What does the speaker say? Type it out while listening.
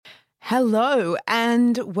Hello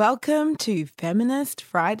and welcome to Feminist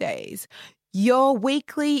Fridays, your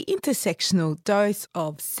weekly intersectional dose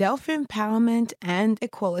of self-empowerment and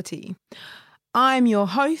equality. I'm your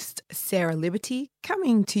host, Sarah Liberty,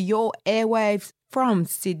 coming to your airwaves from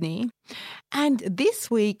Sydney. And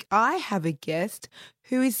this week I have a guest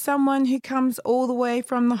who is someone who comes all the way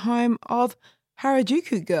from the home of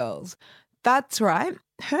Harajuku girls. That's right,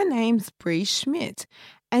 her name's Brie Schmidt.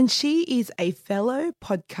 And she is a fellow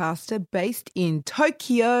podcaster based in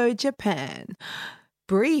Tokyo, Japan.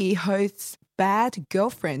 Brie hosts Bad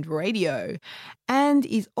Girlfriend Radio and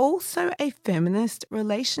is also a feminist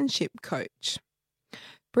relationship coach.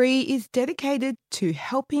 Brie is dedicated to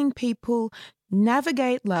helping people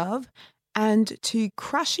navigate love and to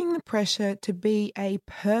crushing the pressure to be a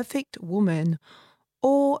perfect woman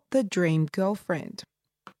or the dream girlfriend.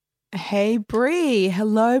 Hey, Brie.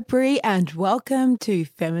 Hello, Brie, and welcome to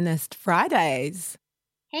Feminist Fridays.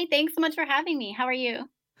 Hey, thanks so much for having me. How are you?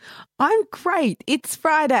 I'm great. It's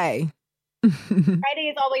Friday. Friday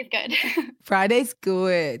is always good. Friday's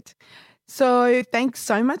good. So thanks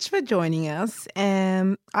so much for joining us.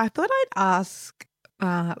 I thought I'd ask,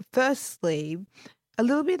 firstly, a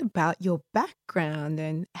little bit about your background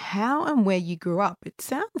and how and where you grew up. It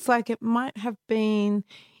sounds like it might have been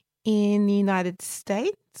in the United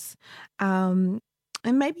States. And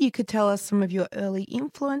maybe you could tell us some of your early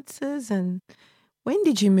influences and when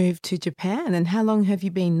did you move to Japan and how long have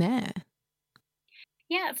you been there?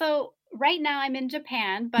 Yeah, so right now I'm in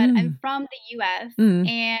Japan, but I'm from the US.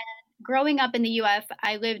 And growing up in the US,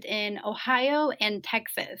 I lived in Ohio and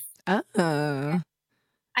Texas. Oh.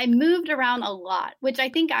 I moved around a lot, which I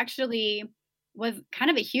think actually was kind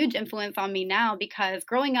of a huge influence on me now because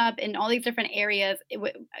growing up in all these different areas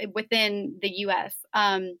within the US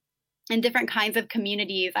and different kinds of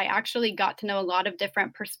communities, I actually got to know a lot of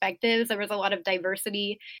different perspectives. There was a lot of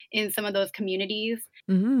diversity in some of those communities.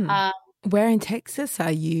 Where in Texas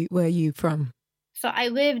were you from? So I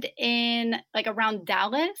lived in like around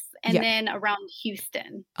Dallas and then around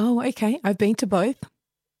Houston. Oh, okay. I've been to both.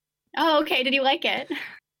 Oh, okay. Did you like it?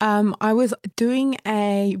 I was doing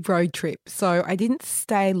a road trip, so I didn't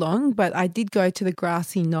stay long, but I did go to the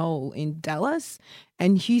grassy knoll in Dallas,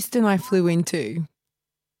 and Houston I flew into.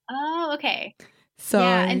 Oh, okay. So,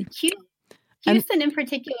 yeah, and Houston in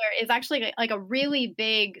particular is actually like a really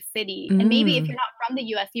big city. And maybe if you're not from the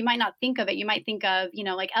US, you might not think of it. You might think of,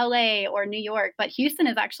 like LA or New York, but Houston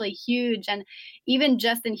is actually huge. And even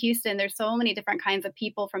just in Houston, there's so many different kinds of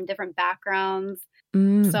people from different backgrounds.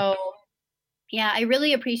 So yeah, I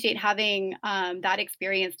really appreciate having that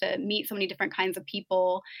experience to meet so many different kinds of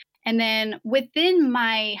people. And then within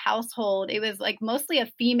my household, it was like mostly a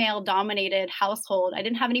female dominated household. I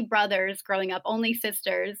didn't have any brothers growing up, only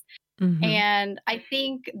sisters. And I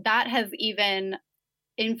think that has even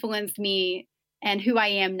influenced me and who I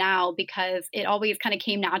am now because it always kind of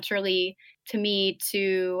came naturally to me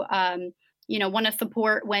to, want to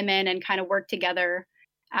support women and kind of work together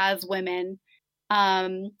as women.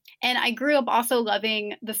 And I grew up also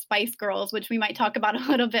loving the Spice Girls, which we might talk about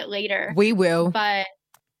a little bit later. We will. But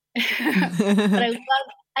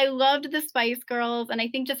I loved the Spice Girls. And I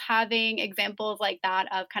think just having examples like that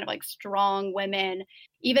of kind of like strong women,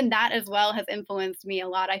 even that as well has influenced me a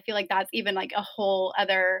lot. I feel like that's even like a whole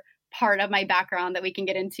other part of my background that we can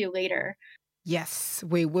get into later. Yes,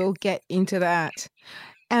 we will get into that.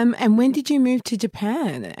 And when did you move to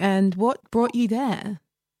Japan and what brought you there?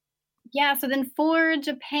 Yeah, so then for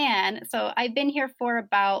Japan, so I've been here for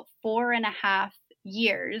about 4.5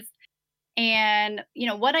 years. And,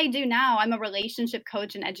 what I do now, I'm a relationship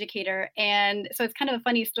coach and educator. And so it's kind of a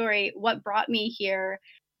funny story. What brought me here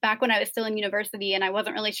back when I was still in university and I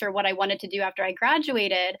wasn't really sure what I wanted to do after I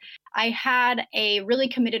graduated, I had a really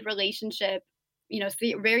committed relationship,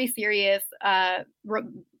 very serious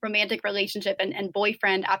romantic relationship and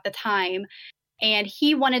boyfriend at the time. And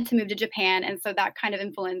he wanted to move to Japan. And so that kind of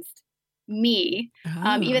influenced me.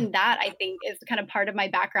 Even that, I think, is kind of part of my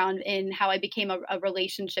background in how I became a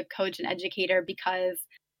relationship coach and educator because,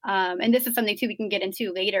 and this is something too we can get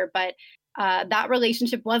into later, but that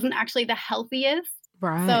relationship wasn't actually the healthiest.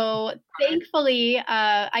 Right. So thankfully,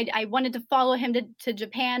 I wanted to follow him to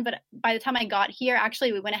Japan, but by the time I got here,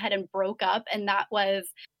 actually, we went ahead and broke up. And that was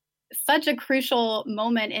such a crucial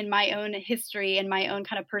moment in my own history and my own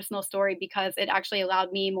kind of personal story because it actually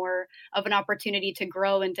allowed me more of an opportunity to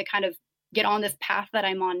grow and to kind of get on this path that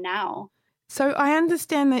I'm on now. So I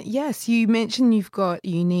understand that, yes, you mentioned you've got a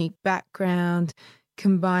unique background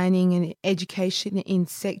combining an education in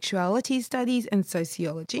sexuality studies and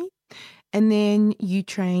sociology. And then you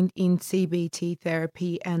trained in CBT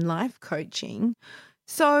therapy and life coaching.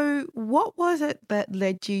 So, what was it that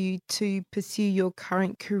led you to pursue your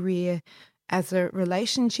current career as a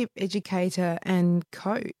relationship educator and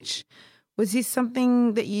coach? Was this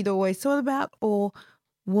something that you'd always thought about, or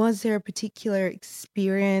was there a particular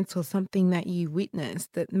experience or something that you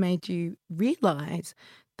witnessed that made you realize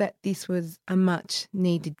that this was a much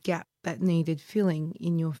needed gap that needed filling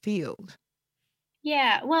in your field?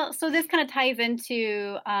 Yeah, well, so this kind of ties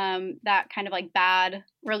into that kind of like bad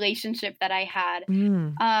relationship that I had.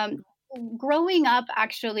 Mm, Um, Growing up,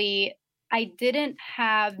 actually, I didn't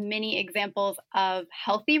have many examples of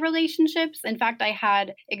healthy relationships. In fact, I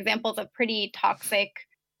had examples of pretty toxic,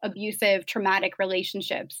 abusive, traumatic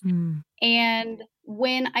relationships. mm, And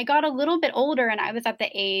when I got a little bit older and I was at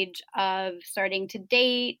the age of starting to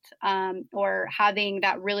date or having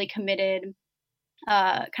that really committed,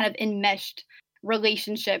 kind of enmeshed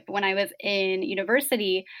relationship when I was in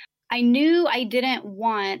university, I knew I didn't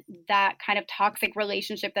want that kind of toxic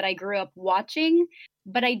relationship that I grew up watching,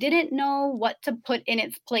 but I didn't know what to put in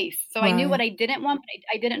its place. So I knew what right. I didn't want, but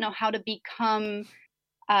I didn't know how to become,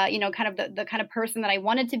 kind of the kind of person that I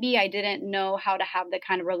wanted to be. I didn't know how to have the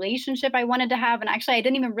kind of relationship I wanted to have. And actually, I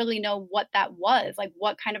didn't even really know what that was. Like,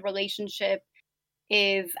 what kind of relationship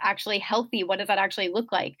is actually healthy? What does that actually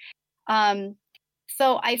look like? Um,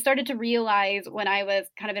 so I started to realize when I was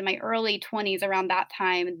kind of in my early 20s around that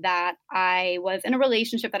time that I was in a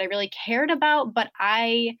relationship that I really cared about, but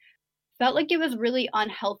I felt like it was really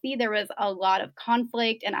unhealthy. There was a lot of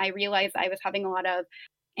conflict, and I realized I was having a lot of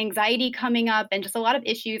anxiety coming up and just a lot of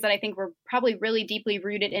issues that I think were probably really deeply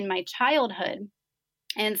rooted in my childhood.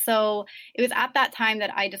 And so it was at that time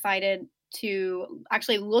that I decided to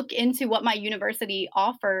actually look into what my university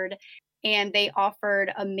offered. And they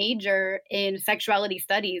offered a major in sexuality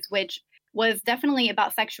studies, which was definitely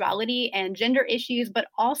about sexuality and gender issues, but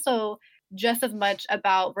also just as much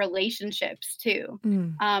about relationships too.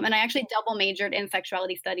 Mm. And I actually double majored in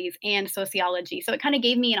sexuality studies and sociology. So it kind of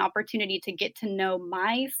gave me an opportunity to get to know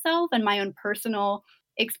myself and my own personal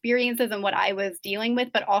experiences and what I was dealing with,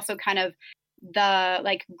 but also kind of the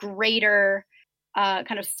like greater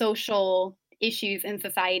kind of social issues in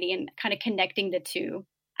society and kind of connecting the two.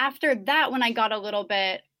 After that, when I got a little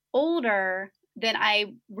bit older, then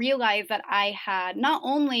I realized that I had not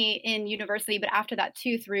only in university, but after that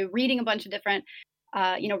too, through reading a bunch of different,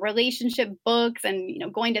 relationship books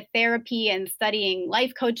and, going to therapy and studying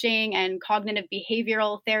life coaching and cognitive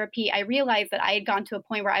behavioral therapy, I realized that I had gotten to a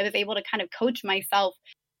point where I was able to kind of coach myself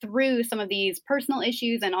through some of these personal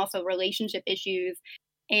issues and also relationship issues.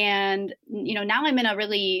 And now I'm in a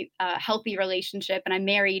really healthy relationship, and I'm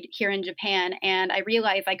married here in Japan. And I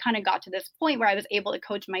realized I kind of got to this point where I was able to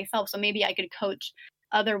coach myself, so maybe I could coach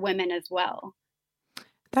other women as well.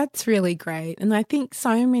 That's really great. And I think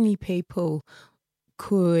so many people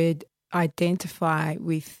could identify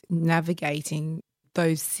with navigating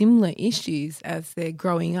those similar issues as they're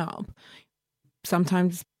growing up.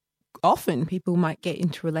 Sometimes, often, people might get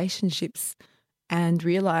into relationships and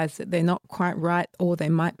realize that they're not quite right, or they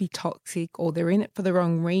might be toxic, or they're in it for the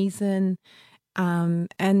wrong reason. And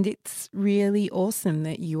it's really awesome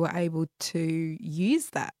that you were able to use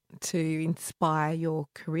that to inspire your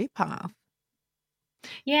career path.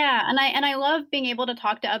 Yeah, and I love being able to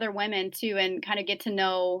talk to other women too and kind of get to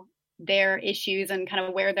know their issues and kind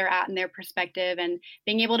of where they're at in their perspective, and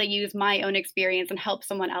being able to use my own experience and help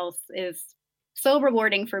someone else is so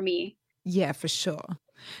rewarding for me. Yeah, for sure.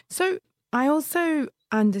 So I also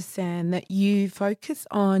understand that you focus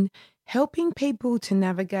on helping people to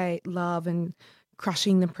navigate love and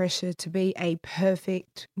crushing the pressure to be a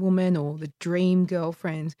perfect woman or the dream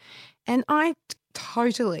girlfriend. And I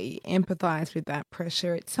totally empathize with that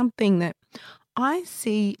pressure. It's something that I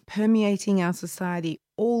see permeating our society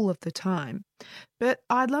all of the time. But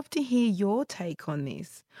I'd love to hear your take on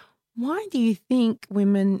this. Why do you think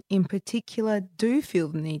women in particular do feel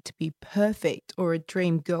the need to be perfect or a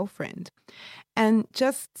dream girlfriend? And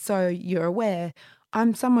just so you're aware,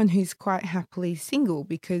 I'm someone who's quite happily single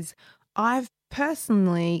because I've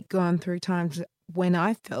personally gone through times when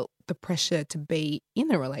I felt the pressure to be in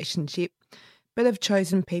a relationship, but have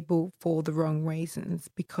chosen people for the wrong reasons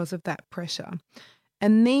because of that pressure.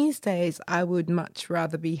 And these days, I would much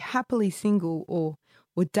rather be happily single or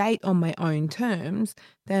would date on my own terms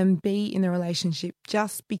than be in a relationship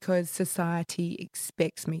just because society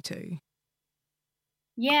expects me to.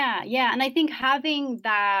 Yeah, yeah. And I think having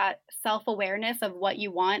that self awareness of what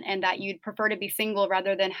you want and that you'd prefer to be single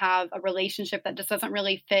rather than have a relationship that just doesn't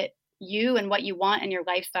really fit you and what you want and your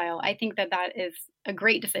lifestyle, I think that that is a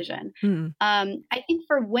great decision. Mm, I think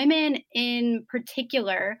for women in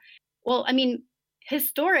particular, well, I mean,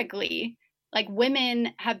 historically, like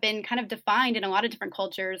women have been kind of defined in a lot of different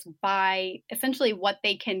cultures by essentially what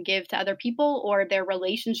they can give to other people or their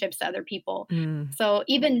relationships to other people. So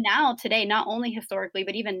even now today, not only historically,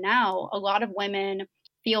 but even now, a lot of women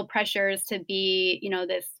feel pressures to be, you know,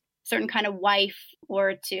 this certain kind of wife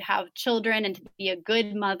or to have children and to be a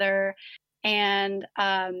good mother. And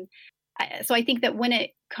so I think that when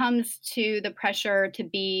it comes to the pressure to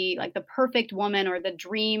be like the perfect woman or the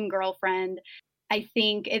dream girlfriend, I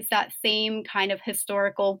think it's that same kind of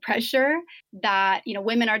historical pressure that, you know,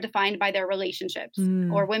 women are defined by their relationships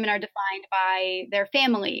or women are defined by their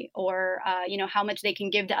family or, you know, how much they can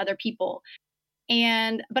give to other people.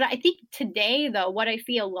 But I think today, though, what I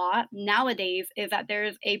see a lot nowadays is that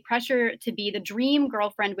there's a pressure to be the dream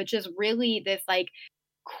girlfriend, which is really this like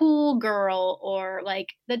cool girl or like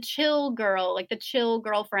the chill girl, like the chill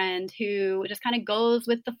girlfriend who just kind of goes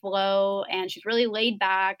with the flow and she's really laid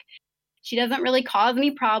back. She doesn't really cause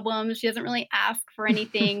any problems. She doesn't really ask for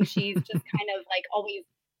anything. She's just kind of like always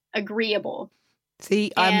agreeable.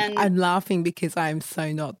 See, I'm laughing because I'm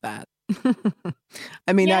so not that.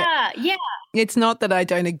 I mean, yeah. It's not that I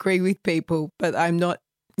don't agree with people, but I'm not,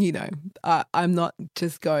 you know, I'm not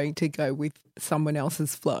just going to go with someone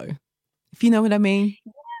else's flow, if you know what I mean.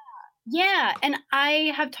 Yeah. And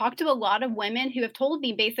I have talked to a lot of women who have told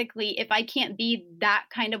me basically, if I can't be that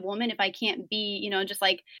kind of woman, if I can't be, you know, just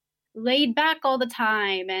like laid back all the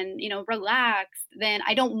time and, you know, relaxed, then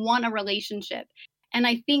I don't want a relationship. And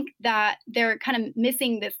I think that they're kind of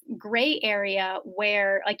missing this gray area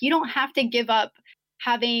where like you don't have to give up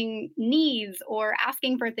having needs or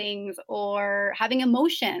asking for things or having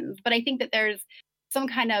emotions. But I think that there's some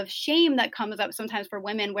kind of shame that comes up sometimes for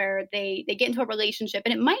women where they get into a relationship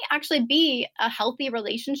and it might actually be a healthy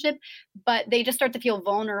relationship, but they just start to feel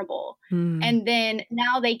vulnerable. And then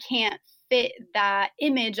now they can't fit that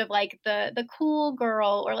image of like the cool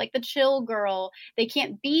girl or like the chill girl. They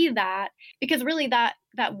can't be that because really that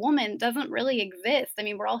woman doesn't really exist. I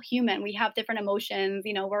mean, we're all human. We have different emotions,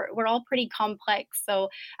 you know, we're all pretty complex. So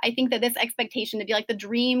I think that this expectation to be like the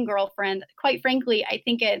dream girlfriend, quite frankly, I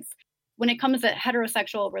think it's when it comes to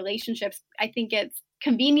heterosexual relationships, I think it's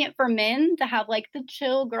convenient for men to have like the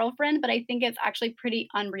chill girlfriend, but I think it's actually pretty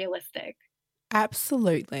unrealistic.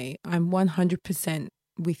 Absolutely. I'm 100%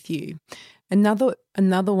 with you.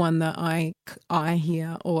 Another one that I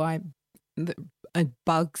hear that it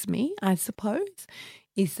bugs me, I suppose,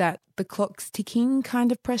 is that the clock's ticking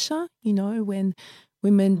kind of pressure, you know, when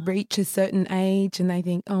women reach a certain age and they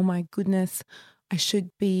think, oh my goodness, I should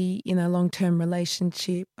be in a long-term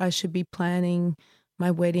relationship. I should be planning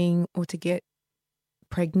my wedding or to get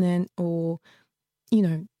pregnant or, you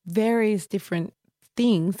know, various different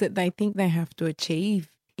things that they think they have to achieve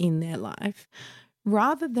in their life,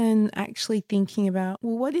 rather than actually thinking about,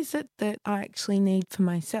 well, what is it that I actually need for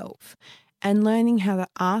myself and learning how to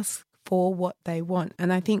ask for what they want.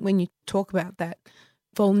 And I think when you talk about that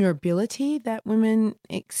vulnerability that women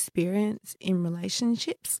experience in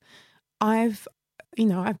relationships, I've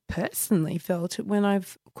personally felt it when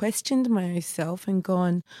I've questioned myself and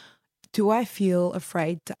gone, do I feel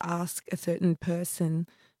afraid to ask a certain person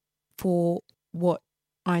for what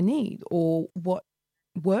I need or what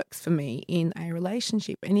works for me in a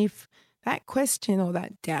relationship? And if that question or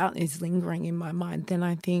that doubt is lingering in my mind, then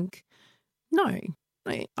I think, no,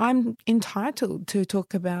 I'm entitled to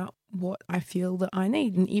talk about what I feel that I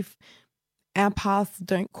need. And if our paths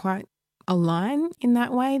don't quite align in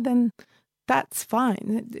that way, then that's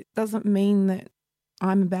fine. It doesn't mean that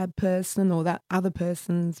I'm a bad person or that other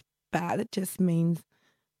person's bad. It just means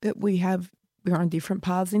that we're on different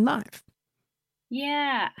paths in life.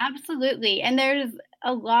 Yeah, absolutely. And there's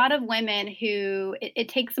a lot of women who it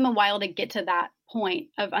takes them a while to get to that point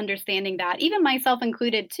of understanding that, even myself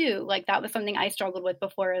included too. Like that was something I struggled with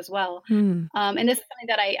before as well. And this is something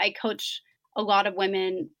that I coach a lot of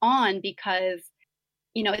women on because,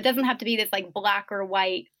 you know, it doesn't have to be this like black or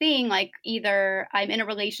white thing. Like either I'm in a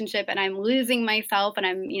relationship and I'm losing myself and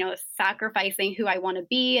I'm, you know, sacrificing who I want to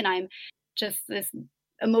be and I'm just this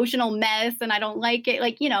emotional mess and I don't like it.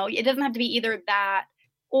 Like, you know, it doesn't have to be either that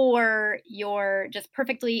or you're just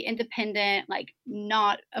perfectly independent, like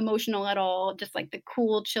not emotional at all, just like the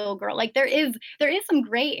cool, chill girl. Like there is some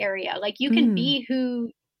gray area. Like you can be who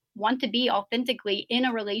you want to be authentically in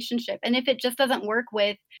a relationship. And if it just doesn't work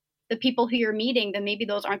with the people who you're meeting, then maybe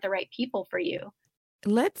those aren't the right people for you.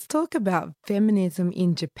 Let's talk about feminism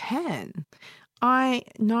in Japan. I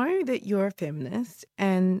know that you're a feminist,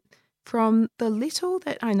 and from the little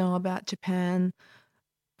that I know about Japan,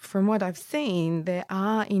 from what I've seen, there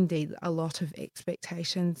are indeed a lot of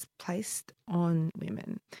expectations placed on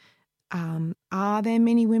women. Are there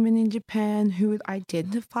many women in Japan who would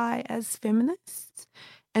identify as feminists?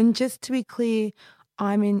 And just to be clear,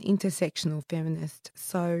 I'm an intersectional feminist.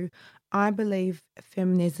 So I believe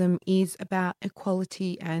feminism is about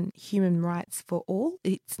equality and human rights for all.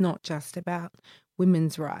 It's not just about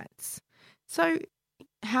women's rights. So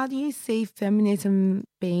how do you see feminism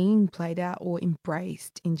being played out or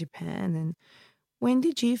embraced in Japan? And when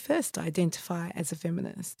did you first identify as a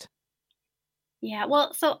feminist? Yeah,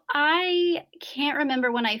 well, so I can't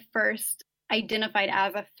remember when I first identified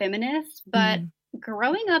as a feminist, but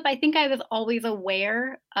growing up, I think I was always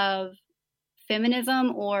aware of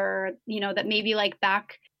feminism, or that maybe like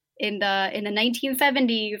back in the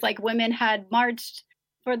 1970s, like women had marched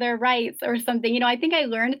for their rights or something. I think I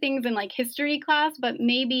learned things in like history class, but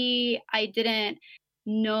maybe I didn't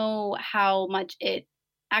know how much it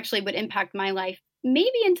actually would impact my life,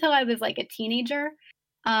 maybe until I was like a teenager.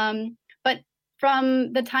 But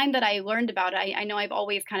from the time that I learned about it, I know I've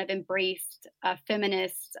always kind of embraced a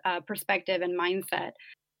feminist perspective and mindset.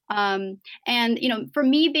 And for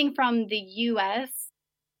me, being from the US,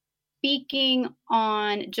 speaking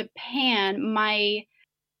on Japan, my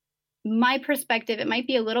perspective, it might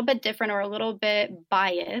be a little bit different or a little bit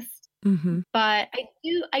biased, but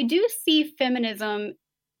I do see feminism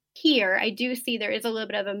here. I do see there is a little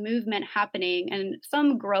bit of a movement happening and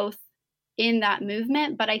some growth in that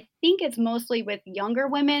movement, but I think it's mostly with younger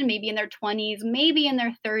women, maybe in their 20s, maybe in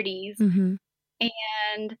their 30s.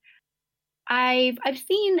 And I've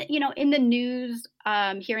seen, in the news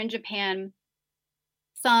here in Japan,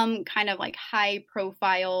 some kind of like high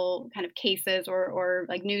profile kind of cases or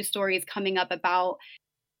like news stories coming up about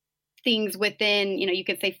things within, you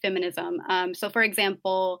could say feminism. So for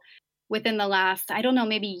example, within the last, I don't know,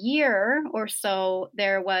 maybe year or so,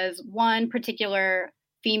 there was one particular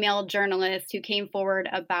female journalist who came forward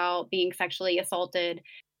about being sexually assaulted.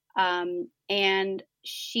 And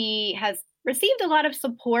she has received a lot of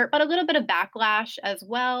support, but a little bit of backlash as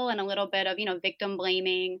well, and a little bit of, victim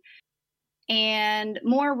blaming. And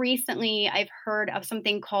more recently, I've heard of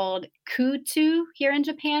something called kutu here in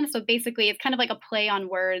Japan. So basically, it's kind of like a play on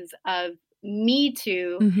words of Me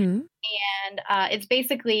Too. And it's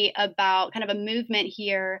basically about kind of a movement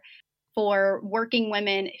here for working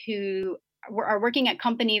women who are working at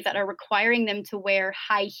companies that are requiring them to wear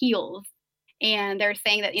high heels. And they're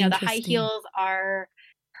saying that, the high heels are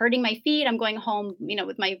hurting my feet. I'm going home,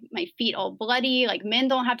 with my feet all bloody. Like, men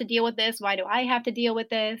don't have to deal with this. Why do I have to deal with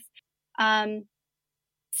this?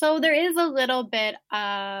 So there is a little bit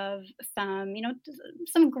of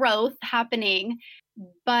some growth happening,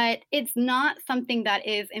 but it's not something that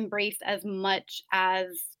is embraced as much as,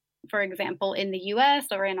 for example, in the US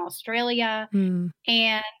or in Australia.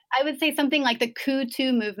 And I would say something like the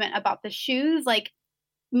kutu movement about the shoes, like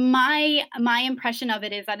my impression of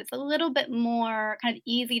it is that it's a little bit more kind of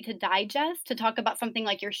easy to digest to talk about something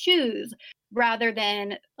like your shoes rather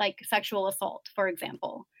than like sexual assault, for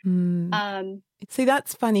example. See,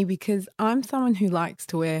 that's funny because I'm someone who likes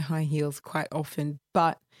to wear high heels quite often,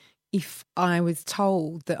 but if I was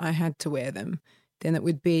told that I had to wear them, then it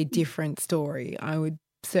would be a different story. I would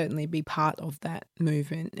certainly be part of that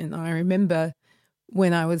movement. And I remember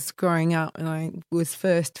when I was growing up and I was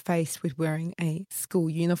first faced with wearing a school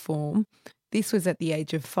uniform, this was at the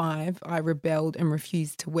age of 5, I rebelled and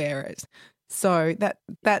refused to wear it. So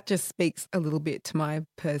that just speaks a little bit to my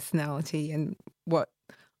personality and what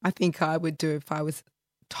I think I would do if I was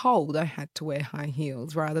told I had to wear high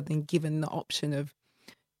heels rather than given the option of,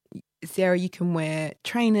 Sarah, you can wear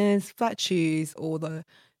trainers, flat shoes, or the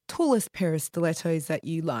tallest pair of stilettos that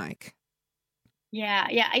you like. Yeah,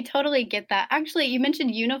 I totally get that. Actually, you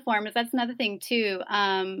mentioned uniforms. That's another thing too.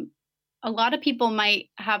 A lot of people might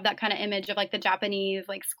have that kind of image of like the Japanese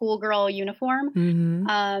like schoolgirl uniform.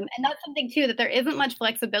 And that's something too that there isn't much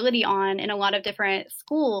flexibility on in a lot of different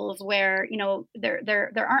schools where,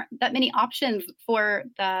 there aren't that many options for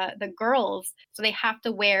the girls. So they have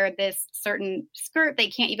to wear this certain skirt. They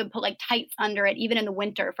can't even put like tights under it, even in the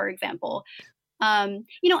winter, for example.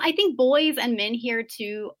 I think boys and men here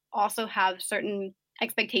too also have certain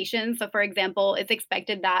expectations. So for example, it's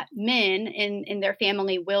expected that men in their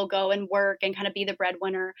family will go and work and kind of be the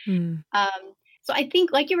breadwinner. So I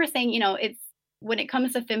think, like you were saying, it's when it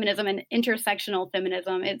comes to feminism and intersectional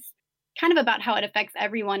feminism, it's kind of about how it affects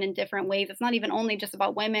everyone in different ways. It's not even only just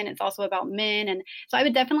about women, it's also about men. And so I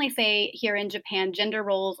would definitely say here in Japan, gender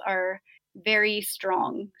roles are very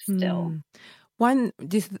strong still.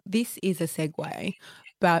 This is a segue,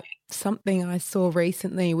 but something I saw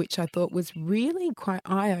recently, which I thought was really quite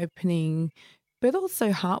eye-opening, but also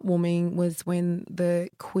heartwarming, was when the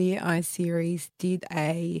Queer Eye series did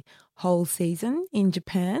a whole season in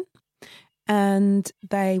Japan. and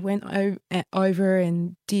they went over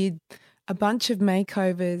and did a bunch of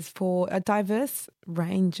makeovers for a diverse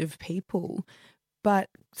range of people. But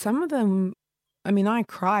some of them, I mean, I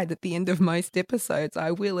cried at the end of most episodes,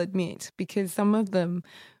 I will admit, because some of them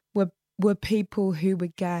were people who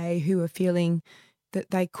were gay, who were feeling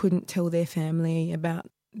that they couldn't tell their family about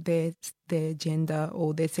their gender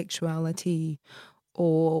or their sexuality,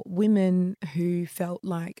 or women who felt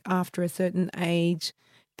like after a certain age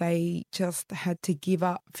they just had to give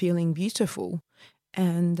up feeling beautiful.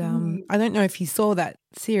 And I don't know if you saw that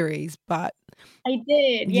series, but I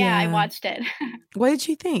did. Yeah, I yeah. watched it. What did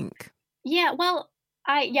you think? Yeah, well,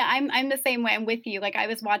 I'm the same way. I'm with you. Like I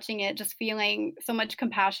was watching it, just feeling so much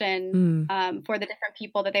compassion for the different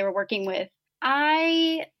people that they were working with.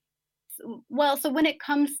 So when it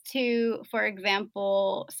comes to, for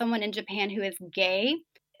example, someone in Japan who is gay,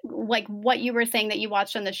 like what you were saying that you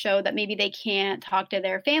watched on the show, that maybe they can't talk to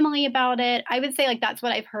their family about it. I would say like that's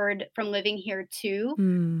what I've heard from living here too.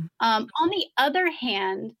 On the other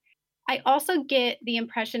hand, I also get the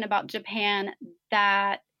impression about Japan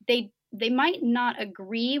that they might not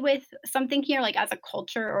agree with something here, like as a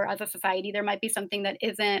culture or as a society. There might be something that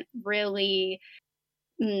isn't really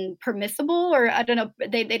permissible, or I don't know.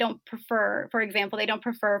 They don't prefer, for example, they don't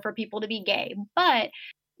prefer for people to be gay. But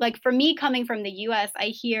like for me, coming from the U.S., I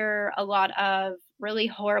hear a lot of really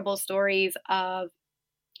horrible stories of,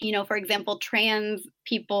 for example, trans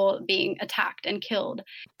people being attacked and killed.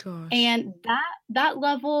 Gosh. And that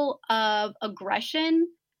level of aggression,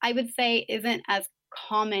 I would say, isn't as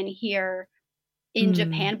common here in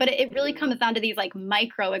Japan, but it really comes down to these like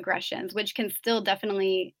microaggressions, which can still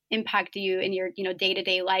definitely impact you in your,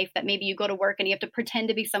 day-to-day life, that maybe you go to work and you have to pretend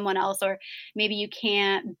to be someone else, or maybe you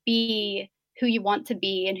can't be who you want to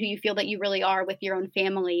be and who you feel that you really are with your own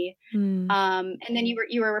family. And then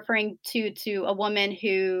you were referring to a woman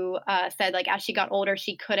who said like as she got older,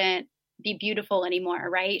 she couldn't be beautiful anymore,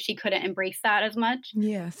 right? She couldn't embrace that as much.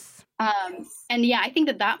 Yes. And yeah, I think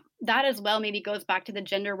that as well maybe goes back to the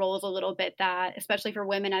gender roles a little bit, that especially for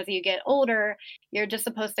women, as you get older, you're just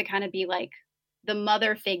supposed to kind of be like the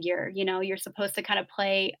mother figure, you're supposed to kind of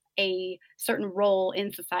play a certain role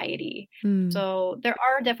in society. So there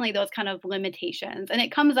are definitely those kind of limitations, and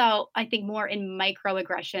it comes out, I think, more in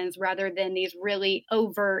microaggressions rather than these really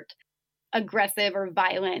overt, aggressive or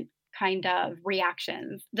violent kind of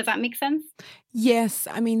reactions. Does that make sense? Yes.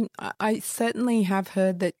 I mean, I certainly have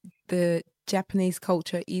heard that the Japanese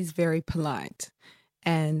culture is very polite.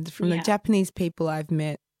 And from the Japanese people I've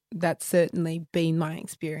met, that's certainly been my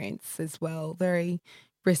experience as well. Very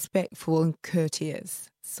respectful and courteous.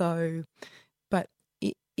 So, but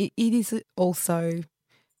it is also,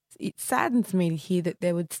 it saddens me to hear that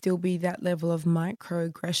there would still be that level of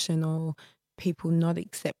microaggression or people not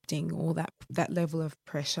accepting, or that level of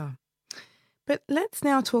pressure. But let's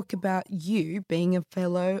now talk about you being a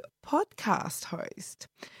fellow podcast host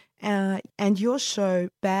and your show,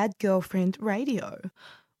 Bad Girlfriend Radio.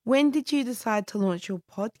 When did you decide to launch your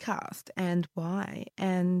podcast, and why?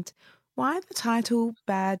 And why the title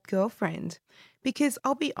Bad Girlfriend? Because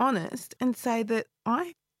I'll be honest and say that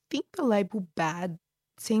I think the label bad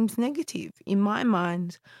seems negative. In my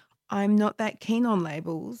mind, I'm not that keen on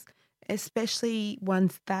labels, especially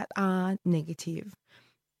ones that are negative.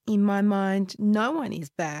 In my mind, no one is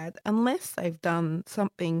bad unless they've done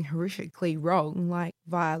something horrifically wrong, like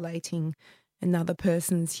violating another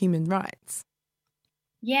person's human rights.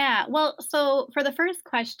 Yeah, well, so for the first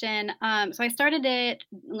question, so I started it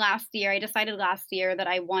last year. I decided last year that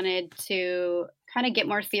I wanted to kind of get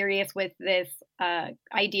more serious with this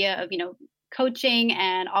idea of, coaching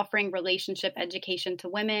and offering relationship education to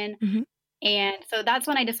women. And so that's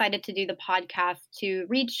when I decided to do the podcast, to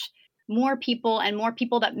reach more people, and more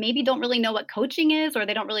people that maybe don't really know what coaching is, or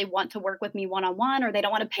they don't really want to work with me one-on-one, or they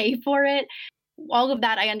don't want to pay for it. All of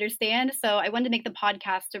that I understand. So I wanted to make the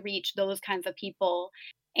podcast to reach those kinds of people.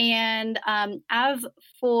 And as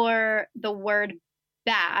for the word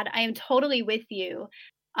bad, I am totally with you.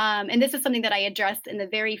 And this is something that I addressed in the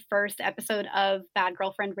very first episode of Bad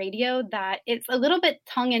Girlfriend Radio, that it's a little bit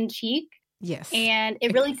tongue in cheek. Yes. And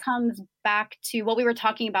it really comes back to what we were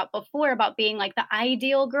talking about before, about being like the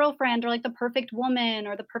ideal girlfriend, or like the perfect woman,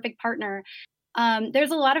 or the perfect partner. There's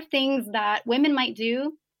a lot of things that women might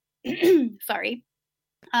do. Sorry.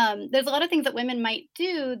 There's a lot of things that women might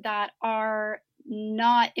do that are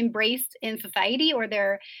not embraced in society, or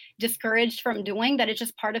they're discouraged from doing, that it's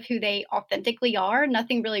just part of who they authentically are.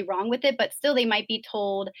 Nothing really wrong with it, but still they might be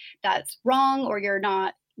told that's wrong, or you're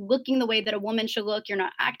not looking the way that a woman should look, you're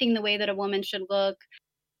not acting the way that a woman should look.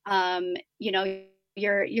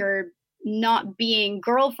 You're not being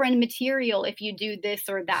girlfriend material if you do this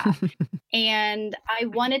or that. And I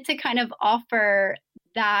wanted to kind of offer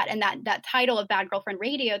that and that title of Bad Girlfriend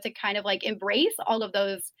Radio to kind of like embrace all of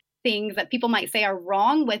those things that people might say are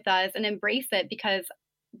wrong with us and embrace it. Because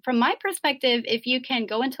from my perspective, if you can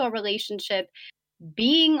go into a relationship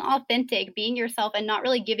being authentic, being yourself, and not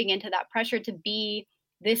really giving into that pressure to be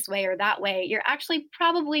this way or that way, you're actually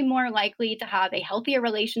probably more likely to have a healthier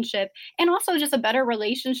relationship and also just a better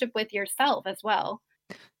relationship with yourself as well.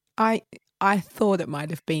 I thought it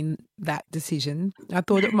might have been that decision. I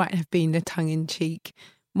thought it might have been the tongue-in-cheek,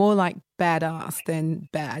 more like badass than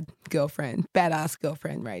badass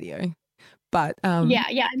girlfriend radio. But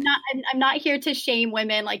yeah, I'm not here to shame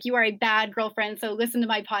women. Like, you are a bad girlfriend, so listen to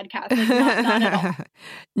my podcast. Like, not at all.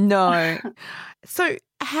 No. So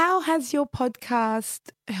how has your podcast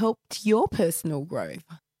helped your personal growth?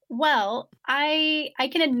 Well, I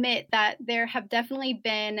can admit that there have definitely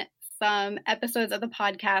been some episodes of the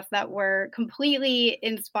podcast that were completely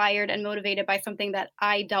inspired and motivated by something that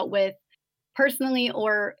I dealt with personally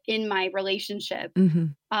or in my relationship.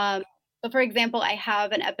 So for example, I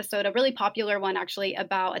have an episode, a really popular one actually,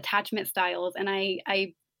 about attachment styles. And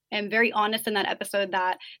I am very honest in that episode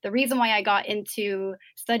that the reason why I got into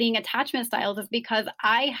studying attachment styles is because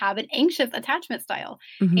I have an anxious attachment style.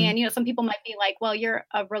 And, you know, some people might be like, well, you're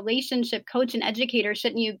a relationship coach and educator.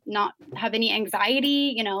 Shouldn't you not have any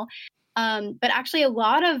anxiety, you know? But actually, a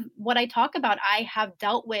lot of what I talk about, I have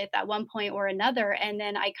dealt with at one point or another. And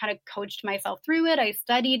then I kind of coached myself through it. I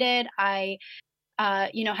studied it. I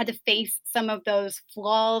had to face some of those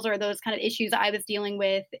flaws or those kind of issues I was dealing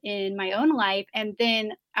with in my own life. And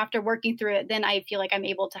then after working through it, then I feel like I'm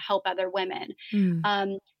able to help other women.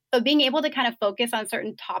 So being able to kind of focus on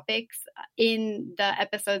certain topics in the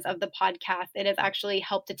episodes of the podcast, it has actually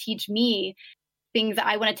helped to teach me things that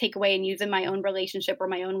I want to take away and use in my own relationship or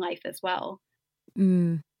my own life as well.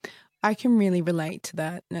 I can really relate to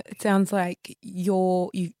that. It sounds like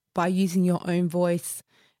you by using your own voice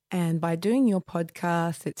and by doing your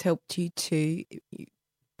podcast, it's helped you to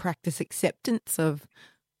practice acceptance of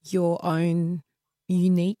your own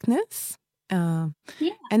uniqueness. And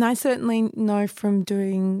I certainly know from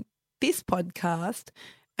doing this podcast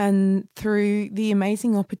and through the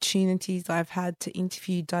amazing opportunities I've had to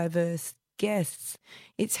interview diverse guests,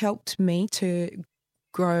 it's helped me to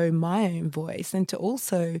grow my own voice and to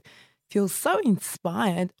also feel so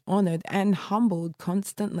inspired, honoured and humbled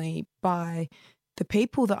constantly by the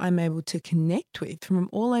people that I'm able to connect with from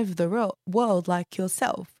all over the world like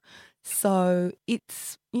yourself. So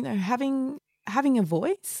it's, you know, having a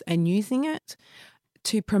voice and using it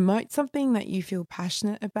to promote something that you feel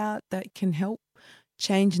passionate about that can help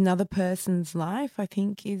change another person's life, I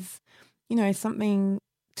think is, you know, something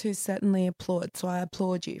to certainly applaud. So I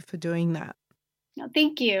applaud you for doing that. No,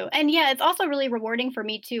 thank you. And yeah, it's also really rewarding for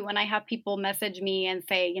me too when I have people message me and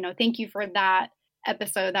say, you know, thank you for that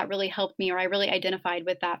episode that really helped me, or I really identified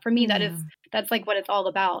with that. For me, that's like what it's all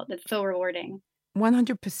about. It's so rewarding.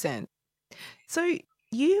 100%. So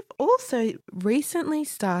you've also recently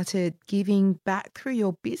started giving back through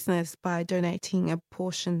your business by donating a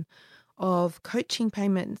portion of coaching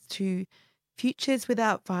payments to Futures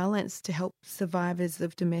Without Violence to help survivors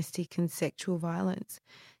of domestic and sexual violence.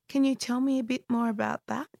 Can you tell me a bit more about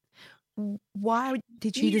that? Why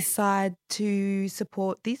did you decide to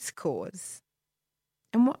support this cause?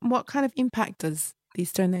 And what kind of impact does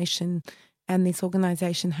this donation and this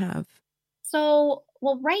organization have? So,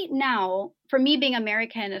 well, right now, for me being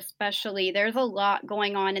American especially, there's a lot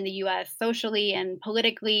going on in the US socially and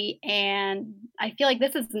politically. And I feel like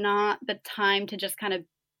this is not the time to just kind of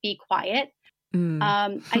be quiet.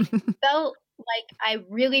 I felt like I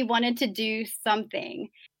really wanted to do something.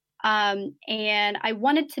 And I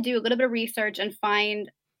wanted to do a little bit of research and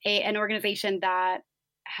find an organization that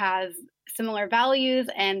has similar values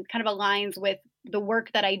and kind of aligns with the work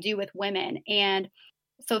that I do with women. And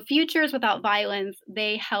so Futures Without Violence,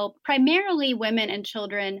 they help primarily women and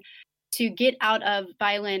children to get out of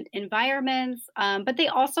violent environments, but they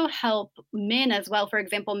also help men as well. For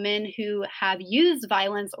example, men who have used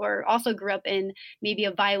violence or also grew up in maybe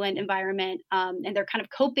a violent environment, and they're kind of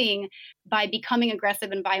coping by becoming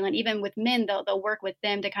aggressive and violent. Even with men, they'll work with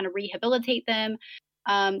them to kind of rehabilitate them.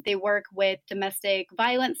 They work with domestic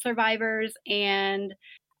violence survivors, and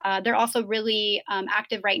they're also really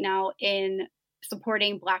active right now in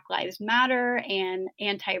supporting Black Lives Matter and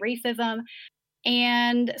anti-racism.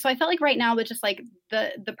 And so I felt like right now was just like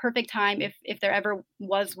the perfect time, if there ever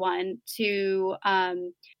was one, to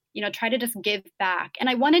try to just give back. And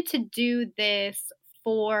I wanted to do this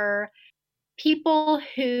for people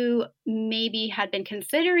who maybe had been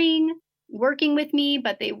considering working with me,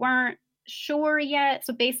 but they weren't sure yet.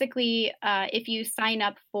 So basically, if you sign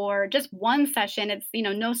up for just one session, it's,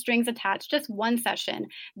 no strings attached, just one session.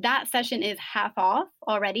 That session is half off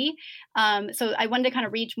already. So I wanted to kind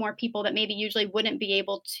of reach more people that maybe usually wouldn't be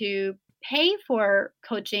able to pay for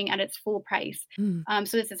coaching at its full price.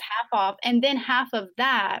 So this is half off. And then half of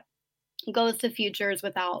that goes to Futures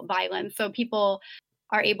Without Violence. So people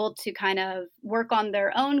are able to kind of work on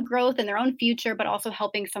their own growth and their own future, but also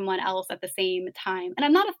helping someone else at the same time. And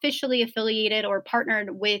I'm not officially affiliated or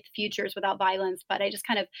partnered with Futures Without Violence, but I just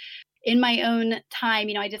kind of, in my own time,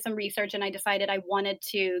 I did some research and I decided I wanted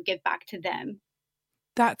to give back to them.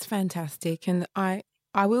 That's fantastic. And I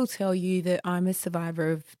will tell you that I'm a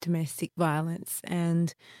survivor of domestic violence,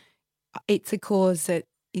 and it's a cause that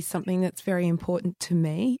is something that's very important to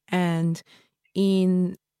me. And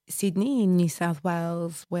in Sydney, in New South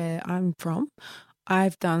Wales, where I'm from,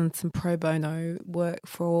 I've done some pro bono work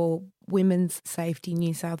for Women's Safety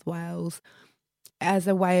New South Wales as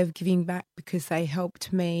a way of giving back, because they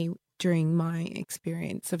helped me during my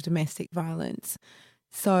experience of domestic violence.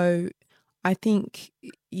 So I think,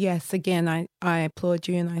 yes, again, I applaud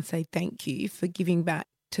you and I say thank you for giving back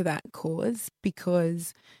to that cause,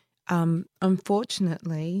 because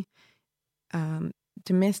unfortunately,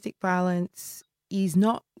 domestic violence is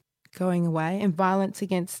not going away, and violence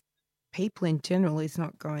against people in general is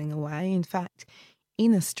not going away. In fact,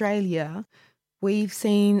 in Australia, we've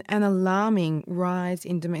seen an alarming rise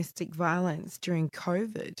in domestic violence during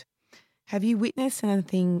COVID. Have you witnessed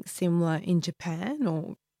anything similar in Japan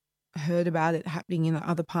or heard about it happening in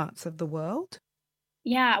other parts of the world?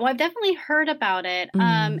 Yeah, well, I've definitely heard about it.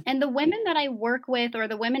 And the women that I work with, or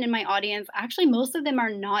the women in my audience, actually, most of them are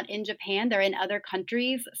not in Japan. They're in other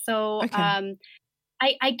countries. So Okay.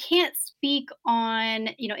 I can't speak on,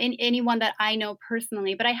 in anyone that I know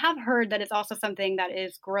personally, but I have heard that it's also something that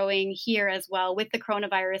is growing here as well with the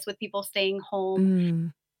coronavirus, with people staying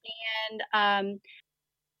home. And,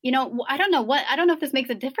 I don't know if this makes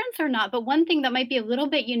a difference or not, but one thing that might be a little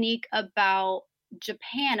bit unique about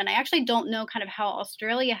Japan, and I actually don't know kind of how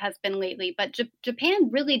Australia has been lately, but Japan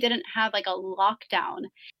really didn't have like a lockdown.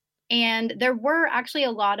 And there were actually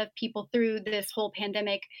a lot of people through this whole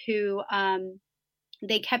pandemic who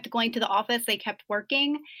they kept going to the office, they kept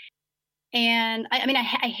working. And I mean, I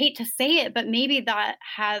hate to say it, but maybe that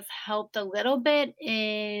has helped a little bit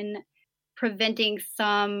in preventing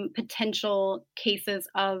some potential cases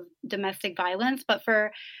of domestic violence. But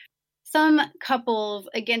for some couples,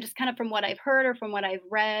 again, just kind of from what I've heard or from what I've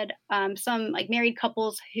read, some like married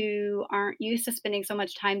couples who aren't used to spending so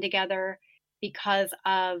much time together because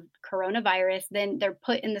of coronavirus, then they're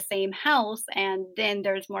put in the same house, and then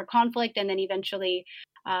there's more conflict, and then eventually,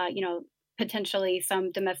 potentially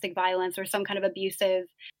some domestic violence or some kind of abusive,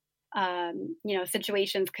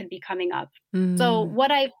 situations could be coming up. So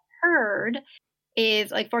what I've heard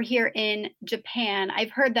is, like, for here in Japan,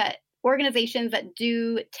 I've heard that organizations that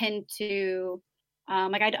do tend to,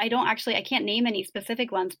 I can't name any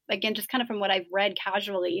specific ones. Again, just kind of from what I've read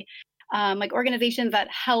casually, like organizations that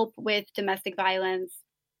help with domestic violence,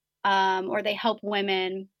 or they help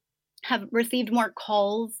women, have received more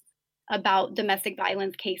calls about domestic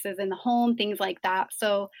violence cases in the home, things like that.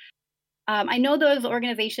 So I know those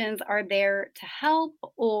organizations are there to help,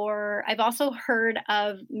 or I've also heard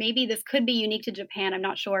of, maybe this could be unique to Japan, I'm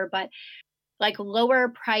not sure, but like lower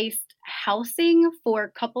priced housing for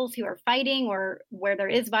couples who are fighting or where there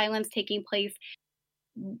is violence taking place.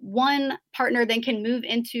 One partner then can move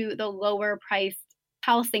into the lower priced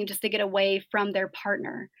housing just to get away from their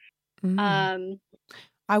partner. I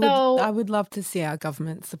would love to see our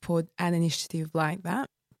government support an initiative like that.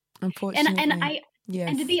 Unfortunately, yes.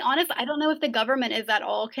 And to be honest, I don't know if the government is at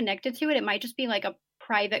all connected to it. It might just be like a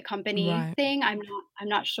private company thing. I'm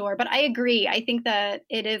not sure, but I agree. I think that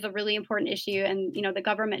it is a really important issue, and the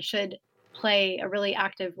government should play a really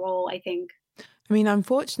active role, I think. I mean,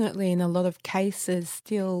 unfortunately, in a lot of cases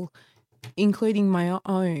still, including my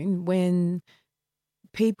own, when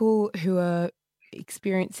people who are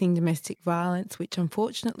experiencing domestic violence, which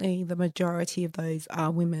unfortunately the majority of those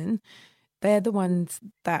are women, they're the ones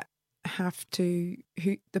that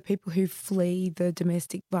the people who flee the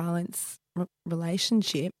domestic violence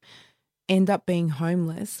relationship end up being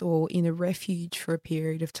homeless or in a refuge for a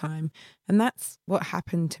period of time. And that's what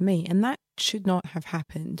happened to me. And that should not have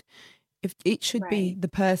happened. If it should be the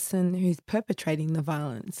person who's perpetrating the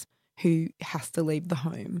violence who has to leave the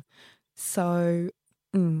home. So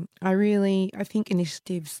I think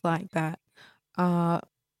initiatives like that are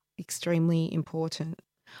extremely important.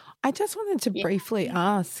 I just wanted to briefly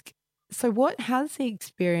ask, so what has the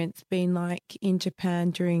experience been like in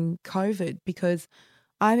Japan during COVID? Because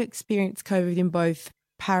I've experienced COVID in both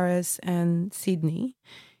Paris and Sydney.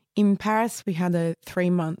 In Paris, we had a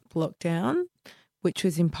 3-month lockdown, which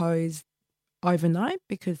was imposed overnight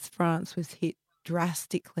because France was hit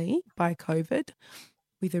drastically by COVID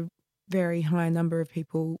with a very high number of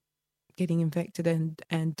people getting infected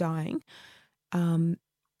and dying.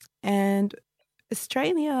 And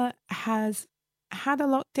Australia has had a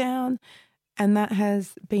lockdown and that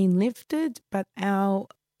has been lifted, but our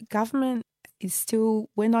government is still,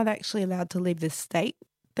 we're not actually allowed to leave the state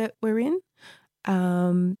that we're in,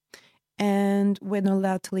 and we're not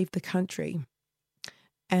allowed to leave the country.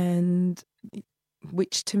 And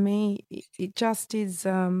which to me, it just is,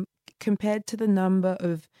 compared to the number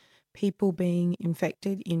of people being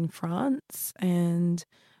infected in France and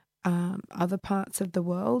other parts of the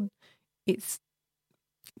world, it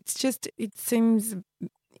seems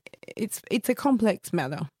it's a complex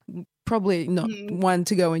matter. Probably not one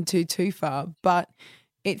to go into too far, but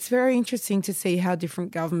it's very interesting to see how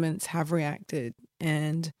different governments have reacted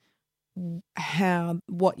and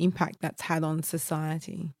what impact that's had on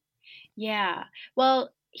society. Yeah.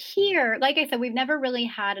 Well, here, like I said, we've never really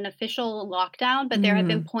had an official lockdown, but there have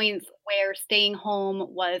been points where staying home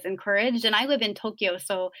was encouraged. And I live in Tokyo,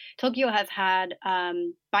 so Tokyo has had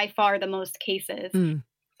by far the most cases.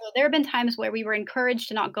 So there have been times where we were encouraged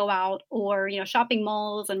to not go out, or, shopping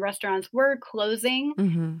malls and restaurants were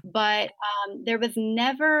closing, but there was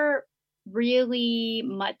never really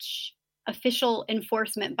much official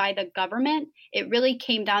enforcement by the government. It really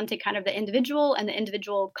came down to kind of the individual and the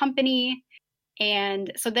individual company.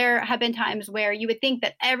 And so there have been times where you would think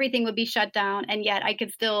that everything would be shut down, and yet I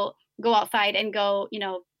could still go outside and go,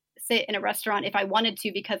 sit in a restaurant if I wanted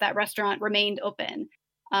to, because that restaurant remained open.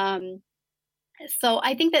 So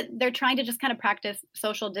I think that they're trying to just kind of practice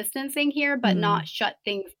social distancing here, but not shut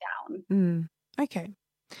things down. Okay.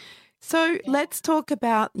 So let's talk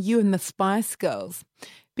about you and the Spice Girls,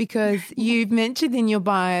 because you've mentioned in your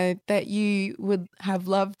bio that you would have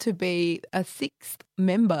loved to be a 6th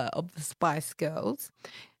member of the Spice Girls.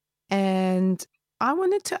 And I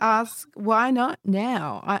wanted to ask, why not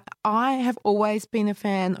now? I have always been a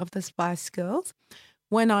fan of the Spice Girls.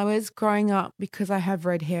 When I was growing up, because I have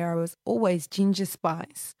red hair, I was always Ginger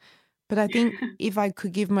Spice. But I think if I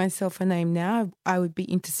could give myself a name now, I would be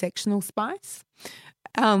Intersectional Spice.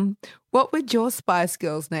 What would your Spice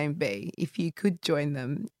Girls name be if you could join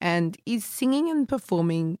them? And is singing and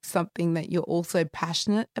performing something that you're also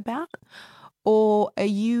passionate about? Or are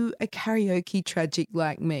you a karaoke tragic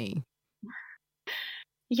like me?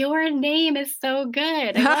 Your name is so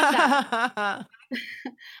good. I love that.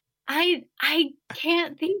 I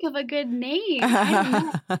can't think of a good name. I don't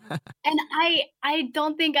know. And I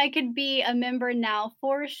don't think I could be a member now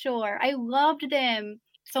for sure. I loved them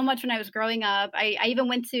so much when I was growing up. I even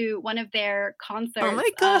went to one of their concerts. Oh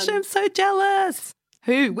my gosh, I'm so jealous.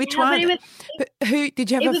 Who? Which one? Who? Did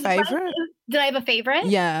you have a favorite? Did I have a favorite?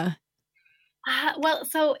 Yeah. Well,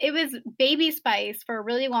 so it was Baby Spice for a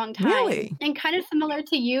really long time. Really? And kind of similar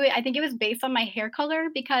to you, I think it was based on my hair color,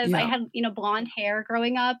 because I had, blonde hair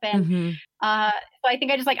growing up. And so I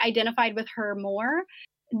think I just identified with her more.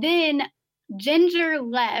 Then Ginger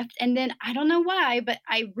left, and then I don't know why, but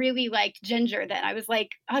I really liked Ginger then. I was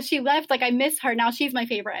like, oh, she left. I miss her. Now she's my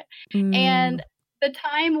favorite. And the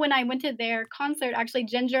time when I went to their concert, actually,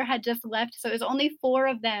 Ginger had just left. So it was only 4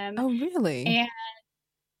 of them. Oh, really? And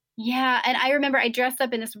yeah, and I remember I dressed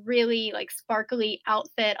up in this really sparkly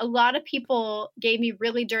outfit. A lot of people gave me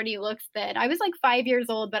really dirty looks then. I was 5 years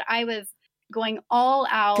old, but I was going all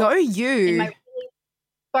out. Go you! In my really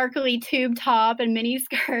sparkly tube top and mini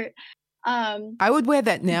skirt. I would wear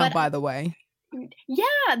that now, by the way.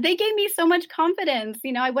 Yeah, they gave me so much confidence.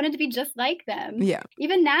 I wanted to be just like them. Yeah.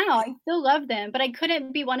 Even now, I still love them, but I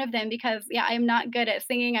couldn't be one of them because, I'm not good at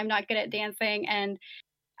singing. I'm not good at dancing, and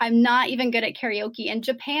I'm not even good at karaoke. And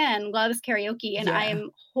Japan loves karaoke, and I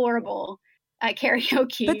am horrible at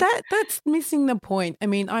karaoke. But that's missing the point. I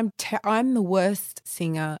mean, I'm the worst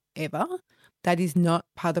singer ever. That is not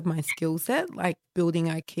part of my skill set, like building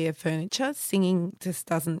IKEA furniture. Singing just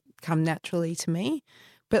doesn't come naturally to me.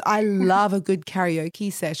 But I love a good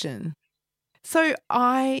karaoke session. So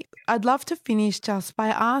I'd love to finish just by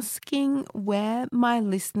asking where my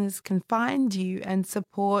listeners can find you and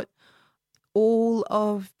support all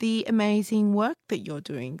of the amazing work that you're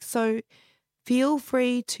doing. So feel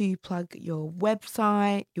free to plug your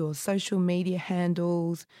website, your social media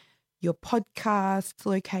handles, your podcast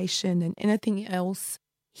location, and anything else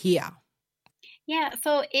here. Yeah,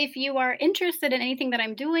 so if you are interested in anything that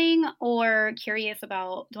I'm doing or curious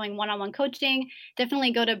about doing one-on-one coaching,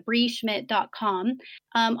 definitely go to brieschmidt.com.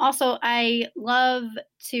 Also, I love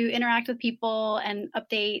to interact with people and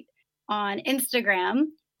update on Instagram.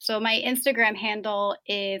 So my Instagram handle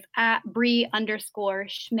is at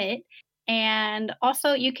Brie_Schmidt. And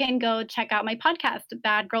also you can go check out my podcast,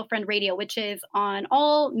 Bad Girlfriend Radio, which is on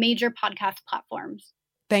all major podcast platforms.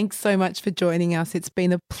 Thanks so much for joining us. It's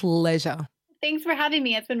been a pleasure. Thanks for having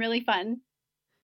me. It's been really fun.